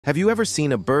Have you ever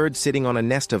seen a bird sitting on a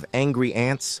nest of angry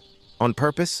ants on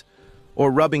purpose?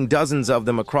 Or rubbing dozens of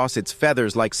them across its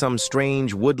feathers like some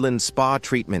strange woodland spa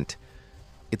treatment?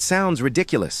 It sounds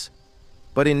ridiculous,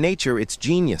 but in nature it's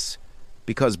genius,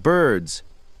 because birds,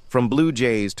 from blue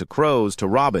jays to crows to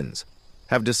robins,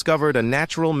 have discovered a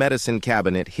natural medicine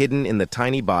cabinet hidden in the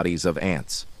tiny bodies of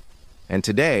ants. And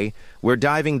today, we're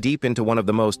diving deep into one of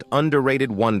the most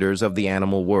underrated wonders of the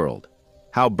animal world: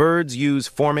 how birds use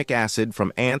formic acid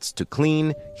from ants to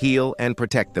clean, heal, and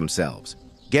protect themselves.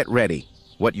 Get ready.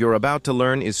 What you're about to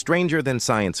learn is stranger than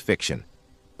science fiction,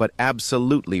 but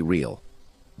absolutely real.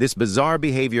 This bizarre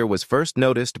behavior was first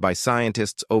noticed by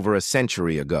scientists over a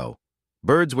century ago.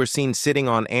 Birds were seen sitting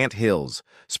on ant hills,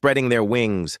 spreading their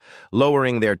wings,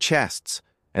 lowering their chests,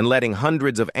 and letting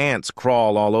hundreds of ants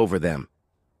crawl all over them.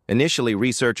 Initially,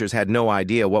 researchers had no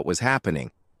idea what was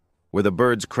happening. Were the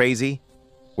birds crazy?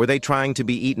 Were they trying to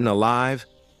be eaten alive?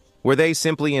 Were they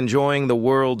simply enjoying the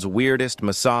world's weirdest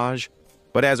massage?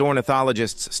 But as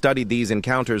ornithologists studied these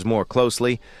encounters more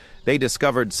closely, they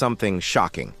discovered something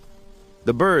shocking.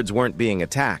 The birds weren't being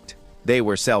attacked. They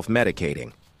were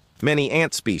self-medicating. Many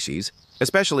ant species,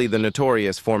 especially the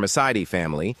notorious Formicidae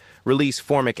family, release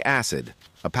formic acid,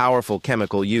 a powerful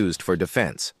chemical used for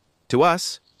defense. To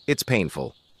us, it's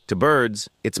painful. To birds,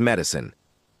 it's medicine.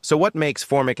 So what makes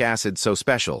formic acid so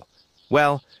special?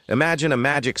 Well, imagine a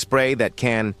magic spray that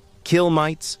can kill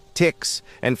mites, ticks,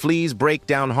 and fleas, break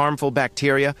down harmful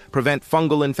bacteria, prevent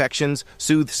fungal infections,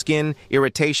 soothe skin,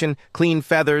 irritation, clean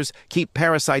feathers, keep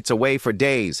parasites away for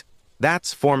days.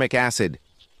 That's formic acid.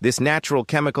 This natural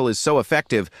chemical is so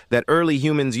effective that early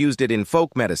humans used it in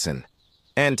folk medicine.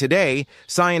 And today,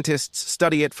 scientists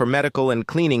study it for medical and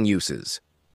cleaning uses.